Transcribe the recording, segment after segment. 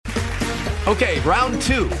Okay, round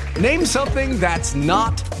two. Name something that's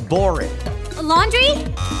not boring. A laundry?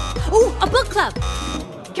 Ooh, a book club.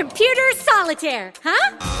 Computer solitaire,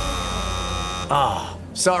 huh? Ah,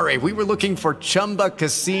 sorry, we were looking for Chumba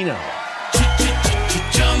Casino.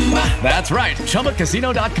 That's right,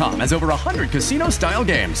 ChumbaCasino.com has over 100 casino-style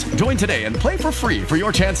games. Join today and play for free for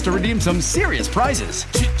your chance to redeem some serious prizes.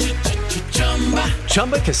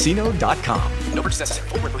 ChumbaCasino.com. No purchase necessary.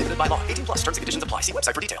 Void where prohibited by law. 18+ terms and conditions apply. See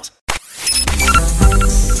website for details.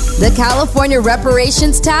 The California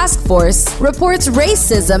Reparations Task Force reports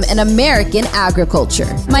racism in American agriculture.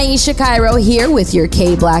 Maisha Cairo here with your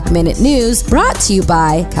K-Black Minute News, brought to you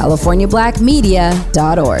by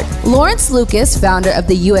CaliforniaBlackMedia.org. Lawrence Lucas, founder of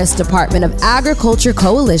the U.S. Department of Agriculture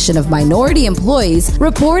Coalition of Minority Employees,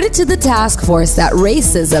 reported to the task force that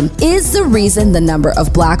racism is the reason the number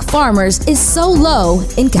of black farmers is so low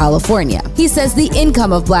in California. He says the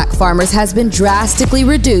income of black farmers has been drastically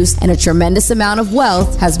reduced and a tremendous amount of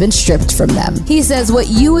wealth has been stripped from them. He says what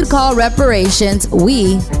you would call reparations,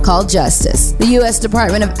 we call justice. The U.S.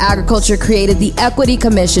 Department of Agriculture created the Equity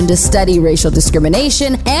Commission to study racial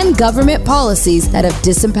discrimination and government policies that have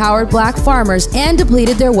disempowered black farmers and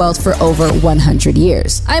depleted their wealth for over 100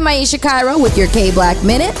 years. I'm Maisha Cairo with your K-Black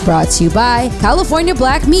Minute, brought to you by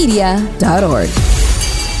CaliforniaBlackMedia.org.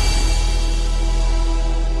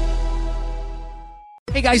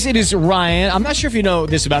 Hey guys, it is Ryan. I'm not sure if you know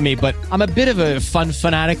this about me, but I'm a bit of a fun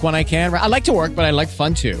fanatic when I can. I like to work, but I like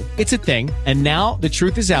fun too. It's a thing. And now the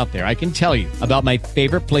truth is out there. I can tell you about my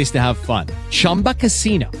favorite place to have fun. Chumba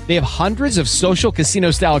Casino. They have hundreds of social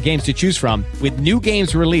casino style games to choose from with new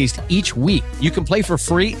games released each week. You can play for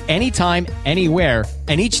free anytime, anywhere.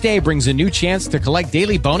 And each day brings a new chance to collect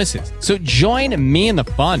daily bonuses. So join me in the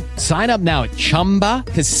fun. Sign up now at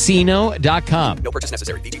ChumbaCasino.com. No purchase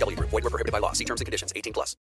necessary. VGW Group. Void where prohibited by law. See terms and conditions. 18+.